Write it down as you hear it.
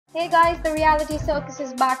Hey guys, the reality circus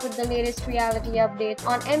is back with the latest reality update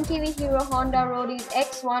on MTV Hero Honda Roadies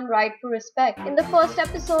X1 Ride for Respect. In the first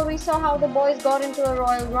episode, we saw how the boys got into a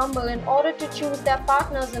royal rumble in order to choose their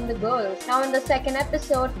partners and the girls. Now in the second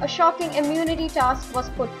episode, a shocking immunity task was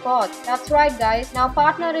put forth. That's right guys, now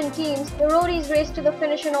partnered in teams, the roadies raced to the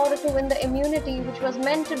finish in order to win the immunity which was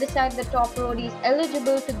meant to decide the top roadies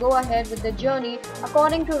eligible to go ahead with the journey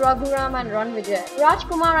according to Raghuram and Ranvijay.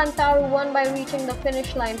 Rajkumar and Taru won by reaching the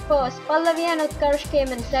finish line first, Pallavi and Utkarsh came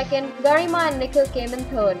in second, Garima and Nikhil came in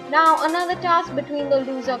third. Now another task between the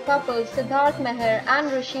loser couples Siddharth Mehr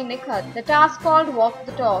and Rishi Nikhat. The task called Walk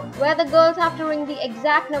the Talk, where the girls have to ring the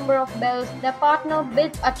exact number of bells their partner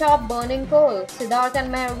bids atop burning coal. Siddharth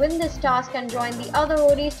and Mehr win this task and join the other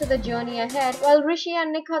roadies to the journey ahead, while Rishi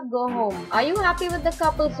and Nikhat go home. Are you happy with the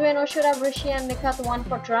couple's win, or should have Rishi and Nikhat won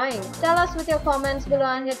for trying? Tell us with your comments below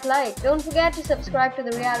and hit like. Don't forget to subscribe to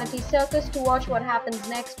the reality circus to watch what happens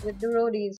next with the roadies.